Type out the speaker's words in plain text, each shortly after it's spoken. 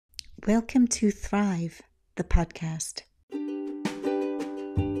Welcome to Thrive, the podcast.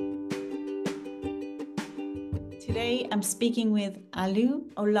 Today I'm speaking with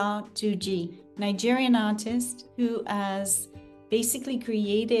Aliu Olatunji, Nigerian artist who has basically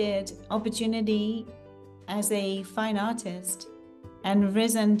created opportunity as a fine artist and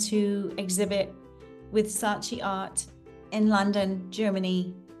risen to exhibit with Saatchi Art in London,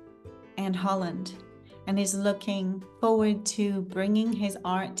 Germany, and Holland, and is looking forward to bringing his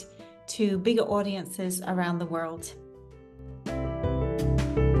art to bigger audiences around the world.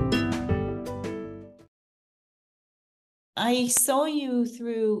 I saw you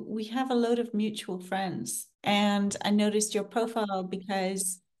we have a load of mutual friends, and I noticed your profile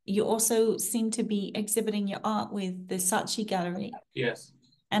because you also seem to be exhibiting your art with the Saatchi Gallery. Yes.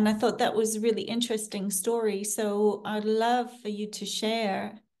 And I thought that was a really interesting story. So I'd love for you to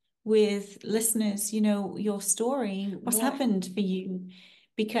share with listeners, your story, what's happened for you,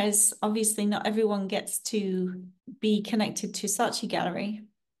 because obviously not everyone gets to be connected to Saatchi Gallery.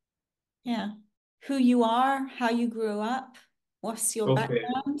 Yeah. Who you are, how you grew up, what's your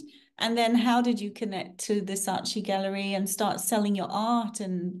background, and then how did you connect to the Saatchi Gallery and start selling your art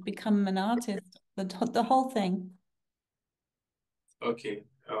and become an artist, the whole thing. Okay.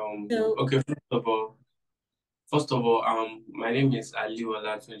 So, okay, first of all, my name is Aliu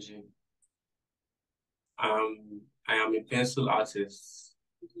Olatunji. I am a pencil artist.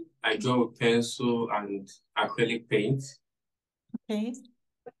 I draw with pencil and acrylic paint. okay.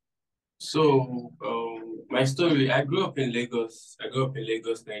 So, my story, I grew up in Lagos.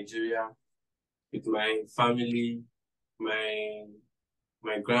 Nigeria, with my family, my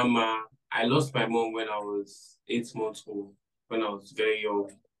grandma. I lost my mom when I was 8 months old, when I was very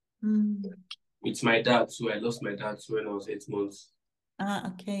young. With my dad too. I lost my dad too when I was 8 months.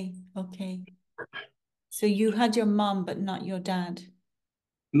 Okay. So you had your mom, but not your dad.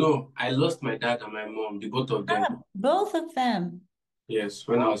 No, I lost my dad and my mom, the both of them. Both of them. Yes,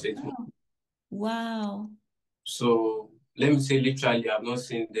 when I was 8 months. Wow. So let me say literally, I've not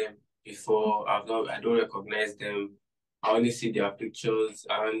seen them before. I don't recognize them. I only see their pictures.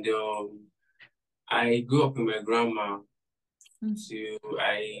 And I grew up with my grandma.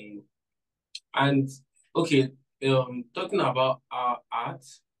 And okay, talking about art,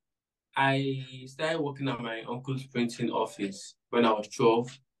 I started working at my uncle's printing office when I was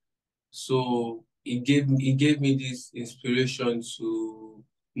 12. So it gave me this inspiration to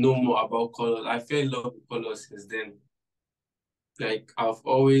know more about colors. I fell in love with colors since then. Like I've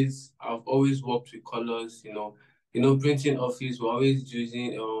always worked with colors, printing office, we're always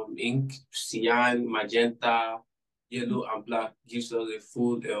using ink, cyan, magenta, yellow, and black gives us a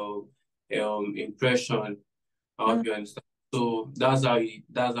full impression. I hope you understand. So that's how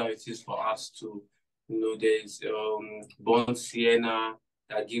it is for us too. There's burnt sienna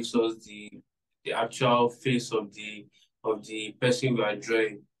that gives us the actual face of the person we are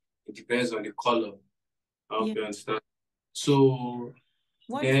drawing. It depends on the color. I hope you understand. So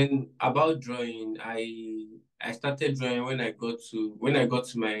then about drawing, I started drawing when I got to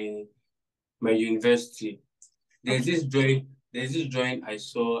my university. There's this drawing I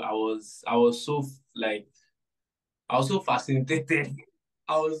saw. I was so fascinated.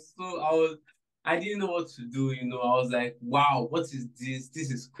 I didn't know what to do, I was like, wow, what is this?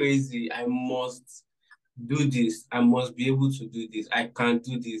 This is crazy. I must do this. I must be able to do this. I can't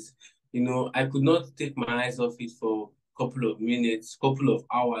do this. I could not take my eyes off it for a couple of minutes, couple of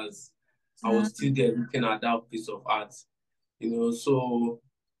hours. I was still there looking at that piece of art, so.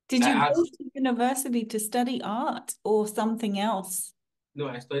 Did you go to university to study art or something else? No,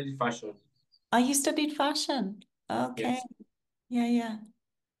 I studied fashion. Oh, you studied fashion. Okay. Yes. Yeah.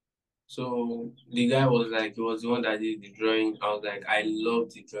 So the guy was like, he was the one that did the drawing. I was like, I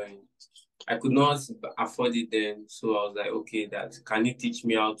love the drawing. I could not afford it then, so I was like, okay, that can he teach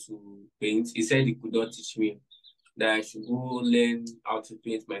me how to paint? He said he could not teach me, that I should go learn how to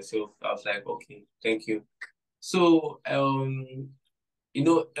paint myself. I was like, okay, thank you. So,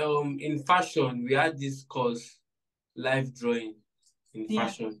 in fashion, we had this course, life drawing in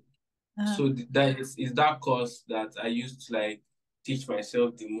fashion. So that is that course that I used to like teach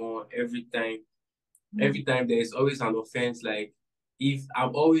myself the more every time. Every time there is always an offense, like if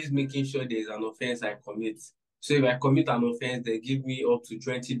I'm always making sure there's an offense I commit. So if I commit an offense, they give me up to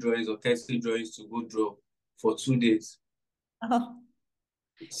 20 drawings or 30 drawings to go draw for 2 days. Oh.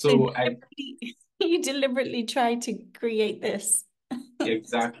 So you deliberately try to create this.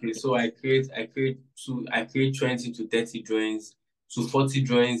 Exactly. So I create 20 to 30 drawings to 40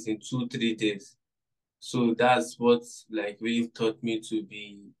 drawings in 2, 3 days. So that's what like really taught me to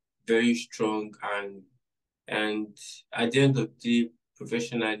be very strong and at the end of the day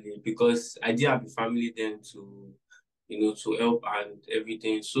professionally because I didn't have a family then to, to help and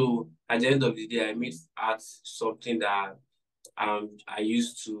everything. So at the end of the day, I made art something that I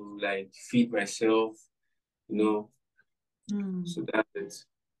used to like feed myself, you know. So Mm. that's it.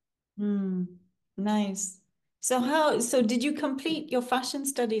 Mm. Nice. So did you complete your fashion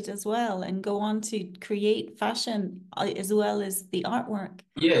studies as well and go on to create fashion as well as the artwork?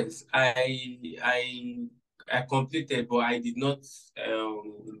 Yes, I completed, but I did not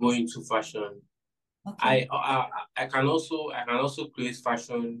go into fashion. Okay. I can also create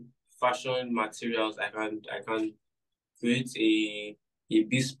fashion materials. I can create a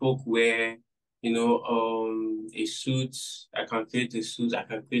bespoke wear, a suit. I can create a suit. I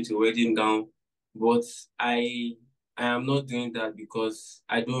can create a wedding gown, but I I am not doing that because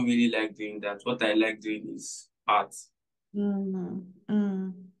I don't really like doing that. What I like doing is art. Mm.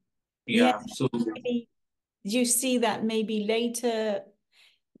 Mm. Yeah. Yeah. So Maybe you see that maybe later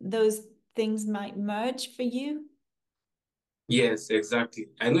those things might merge for you? yes, exactly.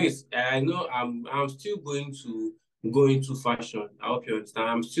 I know I'm still going to go into fashion. I hope you understand.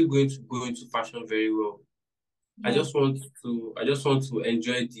 I'm still going to go into fashion very well. Yeah. I just want to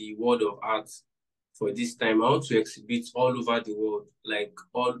enjoy the world of art for this time. I want to exhibit all over the world, like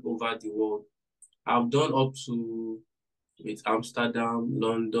all over the world. I've done up to with Amsterdam,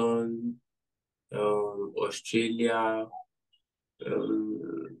 London, Australia,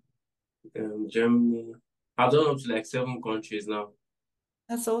 um, Germany. I've done up to like 7 countries now.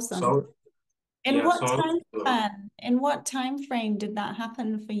 That's awesome. So yeah, so I want to, In what time frame did that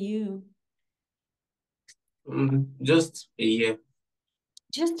happen for you? just a year.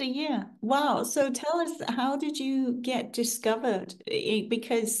 Just a year. Wow. So tell us, how did you get discovered?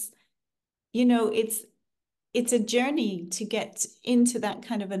 Because, it's a journey to get into that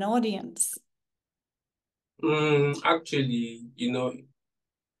kind of an audience. Actually,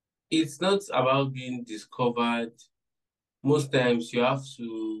 it's not about being discovered. Most times you have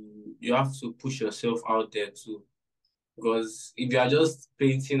to push yourself out there too. Because if you are just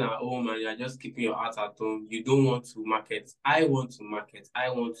painting at home and you are just keeping your art at home, you don't want to market. I want to market. I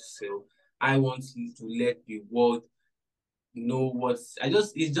want to sell. I want to let the world know what's I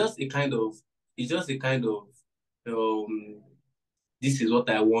just it's just a kind of um this is what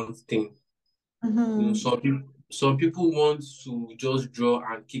I want thing. Hmm. Some people want to just draw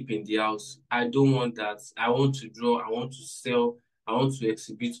and keep in the house. I don't want that. I want to draw, I want to sell, I want to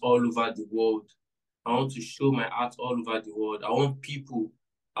exhibit all over the world. I want to show my art all over the world. I want people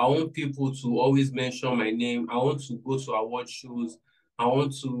to always mention my name. I want to go to award shows.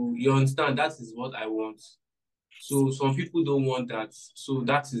 You understand, that is what I want. So some people don't want that. So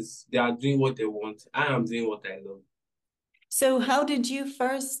they are doing what they want. I am doing what I love. So how did you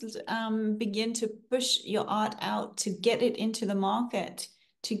first begin to push your art out to get it into the market,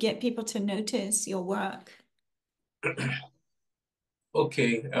 to get people to notice your work?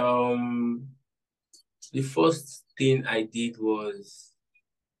 Okay. The first thing I did was,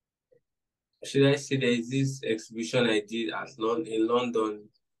 should I say, there is this exhibition I did in London.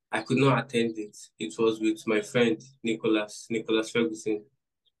 I could not attend it. It was with my friend Nicholas Ferguson.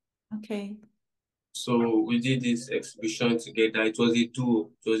 Okay. So we did this exhibition together. It was a duo.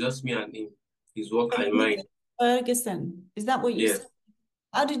 It was just me and him, his work So and Nicholas mine. Ferguson, is that what you said? Yes.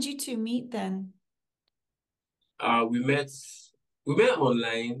 How did you two meet then? We met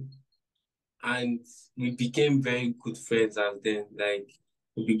online and we became very good friends as then. Like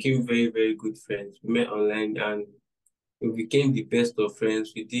we became very, very good friends. We met online and we became the best of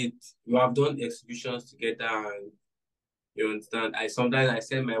friends. We have done exhibitions together and you understand. I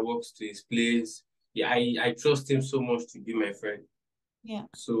send my works to his place. Yeah, I trust him so much to be my friend. Yeah.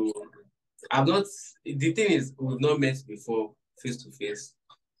 So I've not the thing is we've not met before face to face,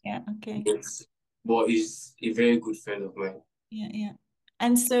 Yeah. Okay. but he's a very good friend of mine. Yeah. Yeah.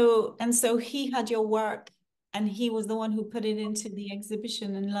 And so he had your work and he was the one who put it into the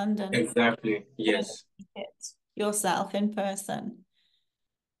exhibition in London. Exactly. Couldn't Yes. make it yourself in person.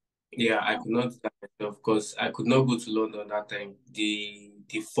 Yeah, I could not do that myself because I could not go to London that time. The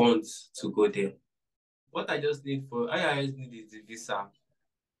funds to go there. What I just need is the visa.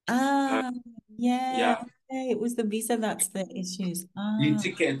 Uh, Ah, yeah. yeah, Okay. It was the visa that's the issues. the Ah,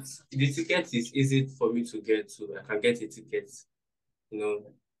 ticket the ticket is easy for me to get to. I can get a ticket. You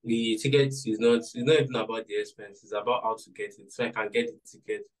know, the ticket it's not even about the expense. It's about how to get it. So I can get the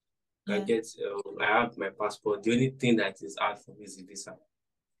ticket. yeah. I have my passport. The only thing that is hard for me is the visa.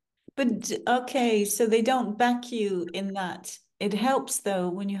 But okay, so they don't back you in that. It helps though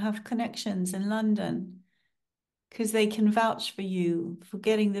when you have connections in London because they can vouch for you for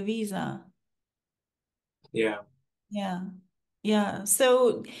getting the visa. Yeah. Yeah. Yeah.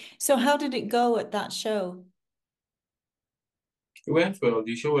 So how did it go at that show? It went well.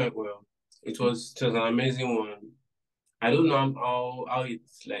 The show went well. It was an amazing one. I don't know how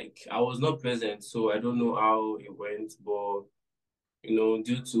it's like. I was not present, so I don't know how it went. But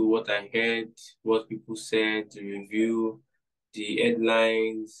due to what I heard, what people said, the review, the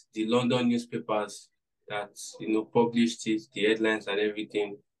headlines, the London newspapers that published it, the headlines and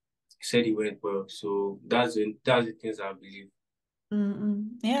everything, said it went well. So that's the things I believe. Mm-mm.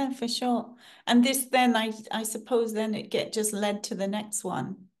 Yeah, for sure. And this then I suppose then it get just led to the next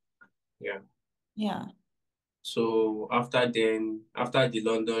one. Yeah. Yeah. So after the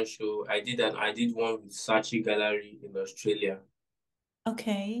London show, I did one with Saatchi Gallery in Australia.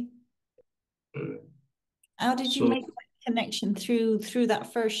 Okay. Mm. How did you So make that connection through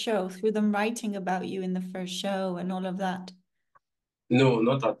that first show, through them writing about you in the first show and all of that? no,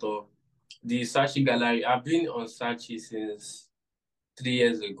 not at all. The Saatchi Gallery, I've been on Saatchi since 3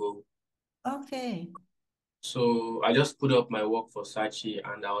 years ago. Okay. So I just put up my work for Saatchi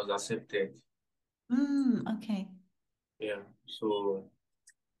and I was accepted. Okay. Yeah. So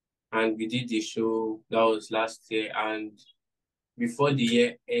and we did the show that was last year, and before the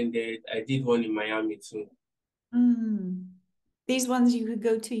year ended, I did one in Miami too. Mm. These ones you could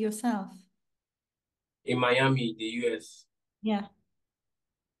go to yourself. In Miami, the US. Yeah.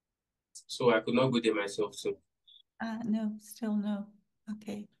 So I could not go there myself too. No, still no.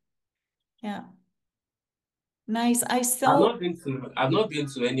 Okay. Yeah. Nice. I've not been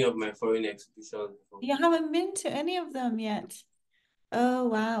to any of my foreign exhibitions before. You haven't been to any of them yet. Oh,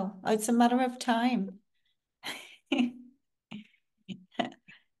 wow. It's a matter of time.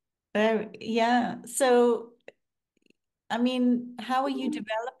 Yeah. So, I mean, how are you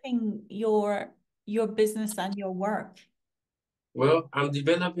developing your business and your work? Well, I'm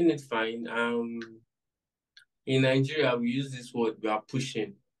developing it fine. In Nigeria, we use this word, we are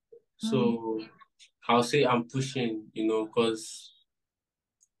pushing. Mm, So I'll say I'm pushing, because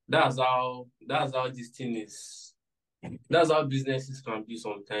that's how this thing is. That's how businesses can be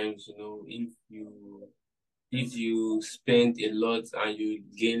sometimes, if you spend a lot and you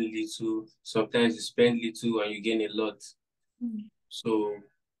gain little, sometimes you spend little and you gain a lot. mm, So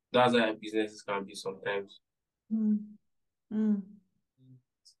that's how businesses can be sometimes. mm, mm.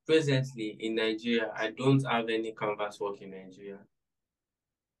 Presently in Nigeria, I don't have any canvas work in Nigeria.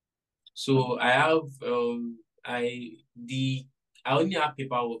 So I only have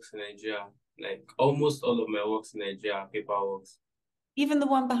paper works in Nigeria. Like almost all of my works in Nigeria are paper works. Even the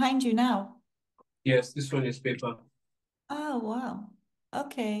one behind you now. Yes, this one is paper. Oh, wow.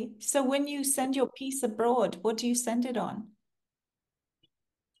 Okay. So when you send your piece abroad, what do you send it on?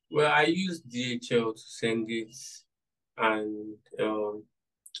 Well, I use DHL to send it, and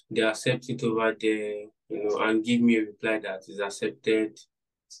they accept it over there, and give me a reply that is accepted,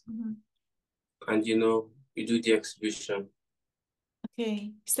 Mhm. and we do the exhibition.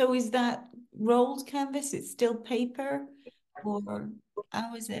 Okay. So is that rolled canvas? It's still paper, or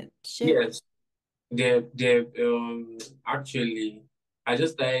how is it shipped? Yes, they actually, I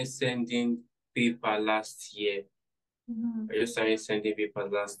just started sending paper last year. I Mhm. just started sending paper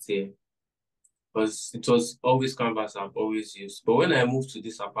last year because it was always canvas I've always used. But when I moved to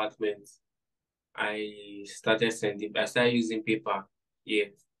this apartment, I started using paper. Yeah.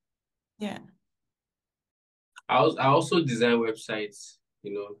 Yeah. I also design websites.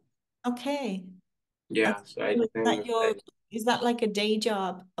 Okay. Yeah, Okay. so I So design websites. is that like a day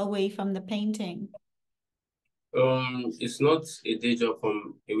job away from the painting? It's not a day job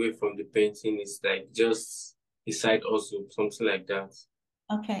from away from the painting. It's like just a side hustle, something like that.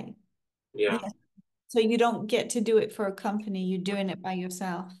 Okay. Yeah. Yeah. So you don't get to do it for a company, you're doing it by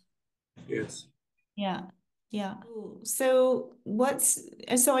yourself. Yes. Yeah. Yeah. Cool. So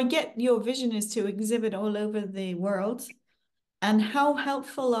I get your vision is to exhibit all over the world. And how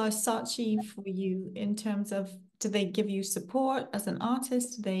helpful are Saatchi for you in terms of do they give you support as an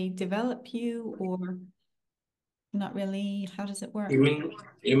artist? Do they develop you or not really? How does it You work? mean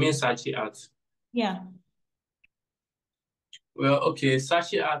you mean Saatchi Art? Yeah. Well, okay,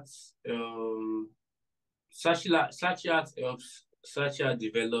 Saatchi Art helps Saatchi Art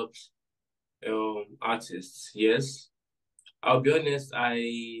develops artists. Yes. I'll be honest,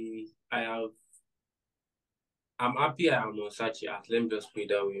 I'm happy I am on Saatchi Art. Let me just put it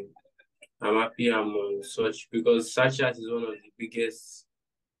that way. I'm happy I'm on such because Saatchi Art is one of the biggest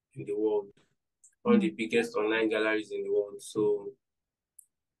in the world, one of Mm, the biggest online galleries in the world. So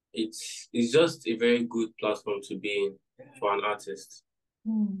it's just a very good platform to be in for an artist.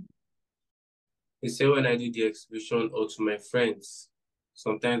 mm, Instead, when I do the exhibition or to my friends,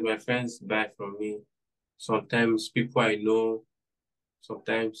 sometimes my friends buy from me. Sometimes people I know.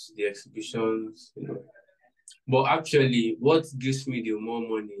 sometimes the exhibitions, But actually, what gives me the more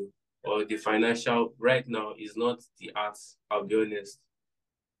money or the financial right now is not the arts, I'll be honest.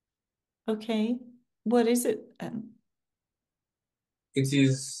 Okay. What is it? It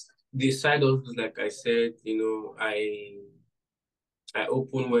is the side of, like I said, I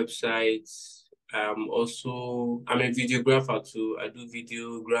open websites. I'm a videographer too. I do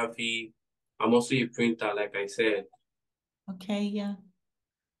videography. I'm also a printer, like I said. Okay, yeah.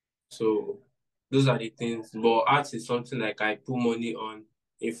 So those are the things. But art is something like I put money on.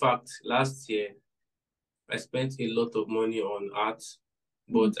 In fact, last year I spent a lot of money on art,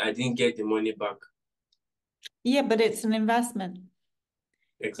 Mm. but I didn't get the money back. Yeah, but it's an investment.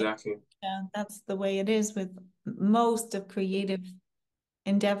 Exactly. Yeah, that's the way it is with most of creative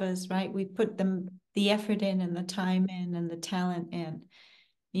endeavors, right? We put the effort in and the time in and the talent in.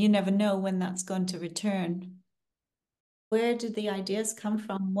 You never know when that's going to return. Where did the ideas come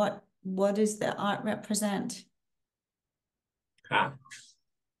from? What does the art represent? Ah,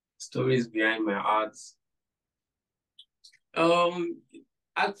 stories behind my art. Um,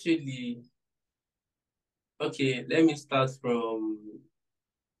 Actually, okay, let me start from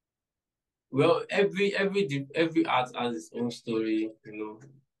well, every art has its own story,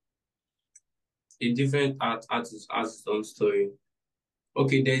 A different artist has its own story.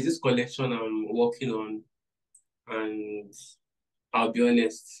 Okay, there's this collection I'm working on, and I'll be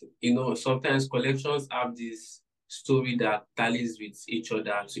honest, sometimes collections have this story that tallies with each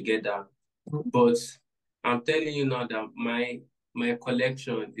other together. But I'm telling you now that my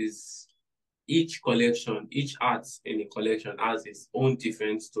collection is each art in a collection has its own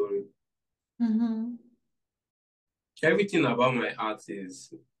different story. Mm-hmm. Everything about my art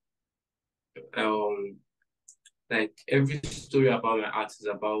is um like every story about my art is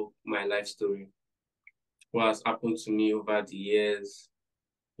about my life story. What has happened to me over the years,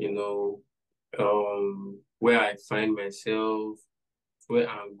 you know, where I find myself, where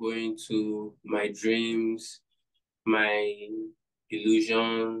I'm going to, my dreams, my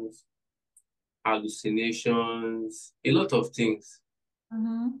illusions, hallucinations, a lot of things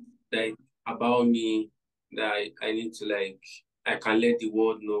Mm-hmm. like about me that I need to I can let the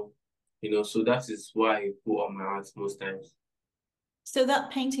world know, so that is why I put on my art most times. So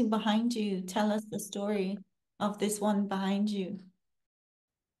that painting behind you, tell us the story of this one behind you.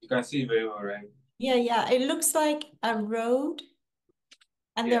 You can see it very well, right? Yeah, yeah. It looks like a road,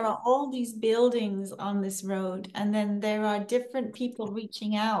 and Yeah. there are all these buildings on this road, and then there are different people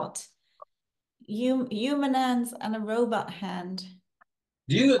reaching out. Human hands and a robot hand.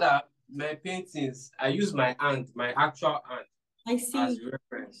 Do you know that my paintings, I use my hand, my actual hand, I as see.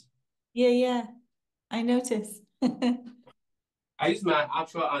 reference? Yeah, yeah. I notice. I use my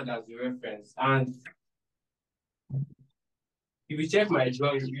actual hand as a reference. And if you check my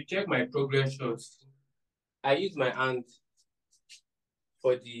drawing, if you check my progressions, I use my hand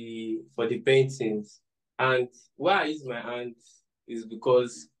for the paintings. And why I use my hand is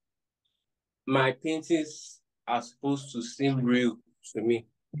because my paintings are supposed to seem real to me.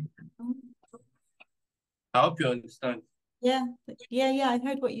 I hope you understand. Yeah, yeah, yeah. I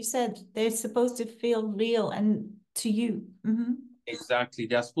heard what you said. They're supposed to feel real and to you. Mm-hmm. Exactly.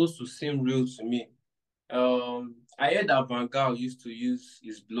 They're supposed to seem real to me. I heard that Van Gaal used to use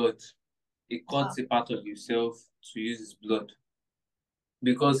his blood. He cuts a part of himself to use his blood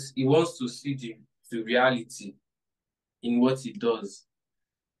because he wants to see the reality in what he does.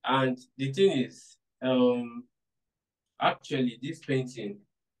 And the thing is, actually, this painting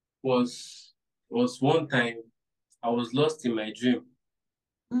was was one time I was lost in my dream.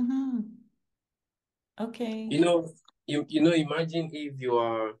 Mm-hmm. Okay. Imagine if you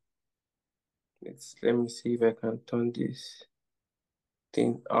are. Let me see if I can turn this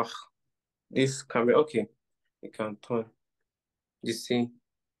thing. This camera. Okay, you can turn. You see,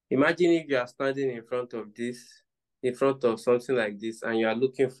 imagine if you are standing in front of something like this, and you are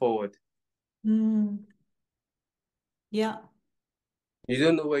looking forward. Mm. Yeah. You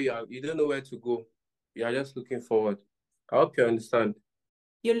don't know where you are. You don't know where to go. You are just looking forward. I hope you understand.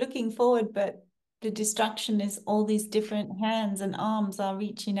 You're looking forward, but the distraction is all these different hands and arms are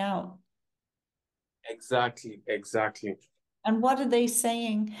reaching out. Exactly, exactly. And what are they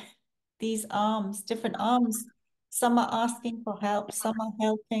saying? These arms, different arms. Some are asking for help, some are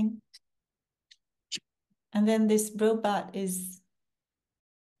helping. And then this robot is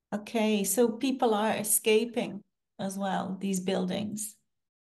okay. So people are escaping as well, these buildings.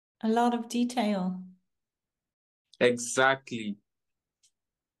 A lot of detail. Exactly.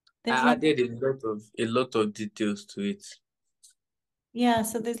 There's I like, added a lot of details to it. yeah,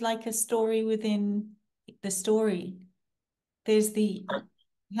 so there's like a story within the story. There's the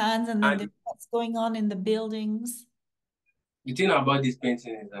hands, and then And there's what's going on in the buildings. the thing about this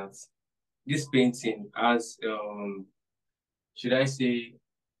painting is that this painting has, should I say,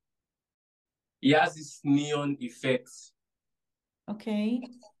 it has this neon effect, Okay.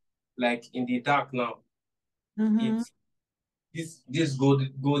 like in the dark now. Mm-hmm. It's this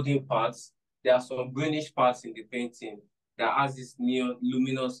golden parts. There are some greenish parts in the painting that has this neon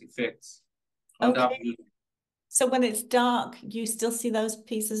luminous effect on that Okay. blue. So when it's dark, you still see those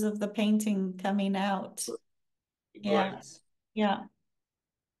pieces of the painting coming out. Yeah. Right. Yeah.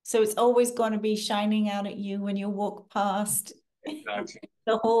 So it's always going to be shining out at you when you walk past Exactly.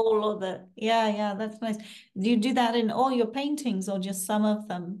 the whole of the, yeah, yeah, that's nice. Do you do that in all your paintings or just some of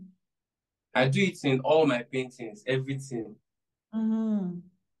them? I do it in all my paintings, everything,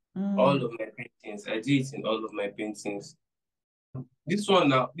 Mm-hmm. all Mm. of my paintings. I do it in all of my paintings. This one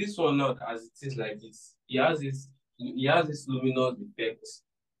now, as it is like this, he has this luminous effect.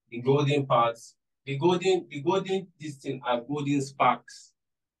 The golden parts, the golden, this thing are golden sparks.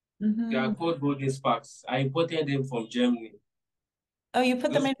 They are Mm-hmm. called golden sparks. I imported them from Germany. Oh, you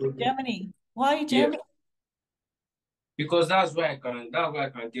put them Those in golden, Germany. Why yeah, Germany? because that's where I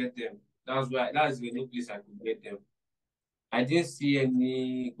can get them. That's the only place I could get them. I didn't see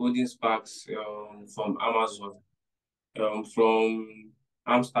any golden sparks from Amazon, from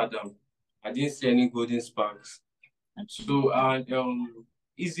Amsterdam. I didn't see any golden sparks. Okay. So and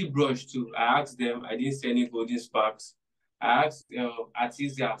Easy Brush too. I asked them. I didn't see any golden sparks. I asked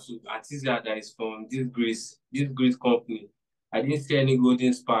Artisia too. Artisia that is from this Greece company. I didn't see any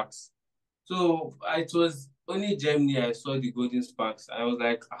golden sparks. So it was only Germany I saw the golden sparks. I was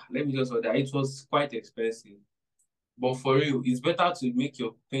like, let me just order. It was quite expensive. But for real, it's better to make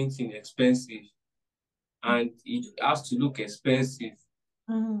your painting expensive and it has to look expensive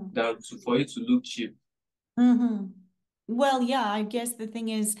Mm-hmm. than for it to look cheap. Mm-hmm. Well, yeah, I guess the thing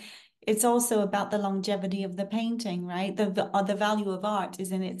is, it's also about the longevity of the painting, right? The value of art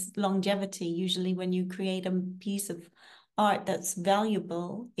is in its longevity. Usually, when you create a piece of art that's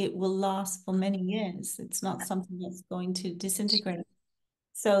valuable, it will last for many years. It's not something that's going to disintegrate.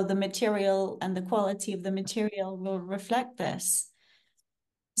 So the material and the quality of the material will reflect this.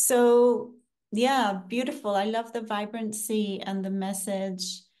 So, yeah, beautiful. I love the vibrancy and the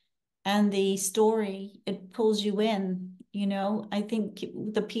message and the story. It pulls you in, you know. I think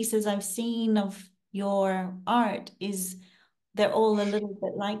the pieces I've seen of your art is they're all a little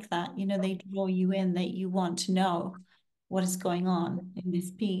bit like that. You know, they draw you in, that you want to know what is going on in this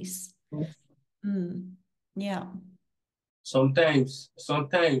piece. Mm. Yeah. Sometimes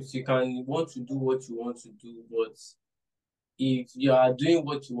you can want to do what you want to do, but if you are doing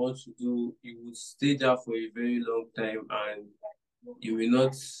what you want to do, you would stay there for a very long time and you will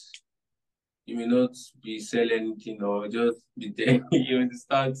not you will not be selling anything or just be there. You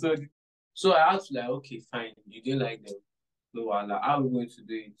understand? So I asked like, okay, fine, you didn't like them. No, Allah, how are we going to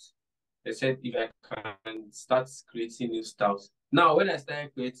do it? They said if I can start creating new styles. Now, when I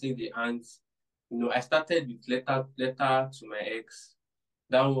started creating the hands, I started with letter to my ex.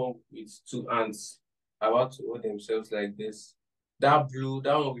 That one with two hands about to hold themselves like this. That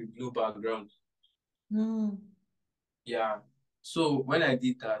one with blue background. Mm. Yeah. So when I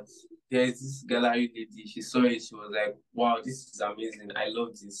did that, there's this gallery lady. She saw it. She was like, "Wow, this is amazing. I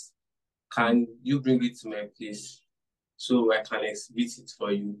love this. Can you bring it to my place so I can exhibit it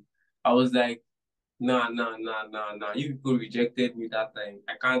for you?" I was like, "Nah, nah, nah, nah, nah. You people rejected me that time.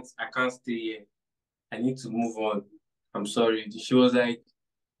 I can't stay here. I need to move on. I'm sorry." She was like,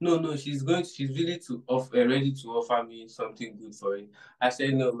 "No, no, she's really ready to offer me something good for it." I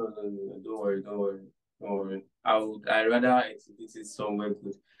said, "No, no, no, no, no, don't worry, don't worry, don't worry. I'd rather exhibit it somewhere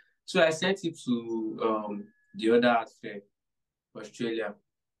good." So I sent it to the other art fair, Australia.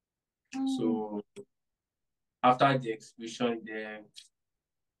 Mm. So after the exhibition there,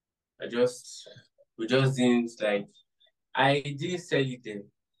 I just we just didn't like I didn't sell it then.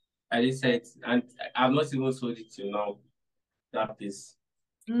 I didn't sell it and I've not even sold it till now, that piece.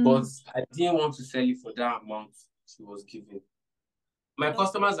 But Mm. I didn't want to sell it for that amount she was giving. My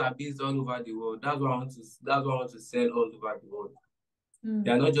customers are based all over the world. That's why I want to sell all over the world. They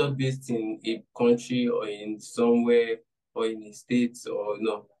Mm. are not just based in a country or in somewhere or in a state or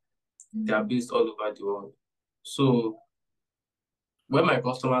no. They are Mm. based all over the world. So where my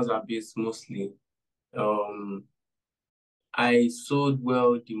customers are based mostly, um, I sold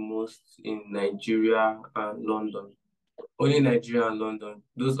well the most in Nigeria and London. Only Nigeria and London.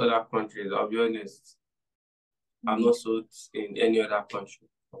 Those other countries, I'll be honest, I've Mm. not sold in any other country.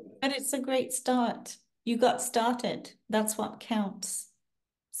 But it's a great start. You got started. That's what counts.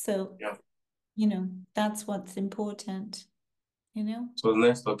 So, Yeah. that's what's important. you know? So it was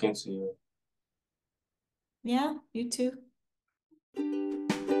nice talking to you. Yeah, you too.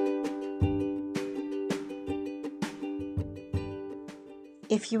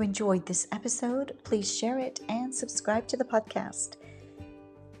 If you enjoyed this episode, please share it and subscribe to the podcast.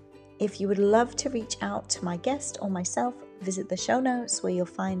 If you would love to reach out to my guest or myself, visit the show notes where you'll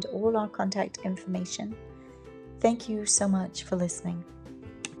find all our contact information. Thank you so much for listening.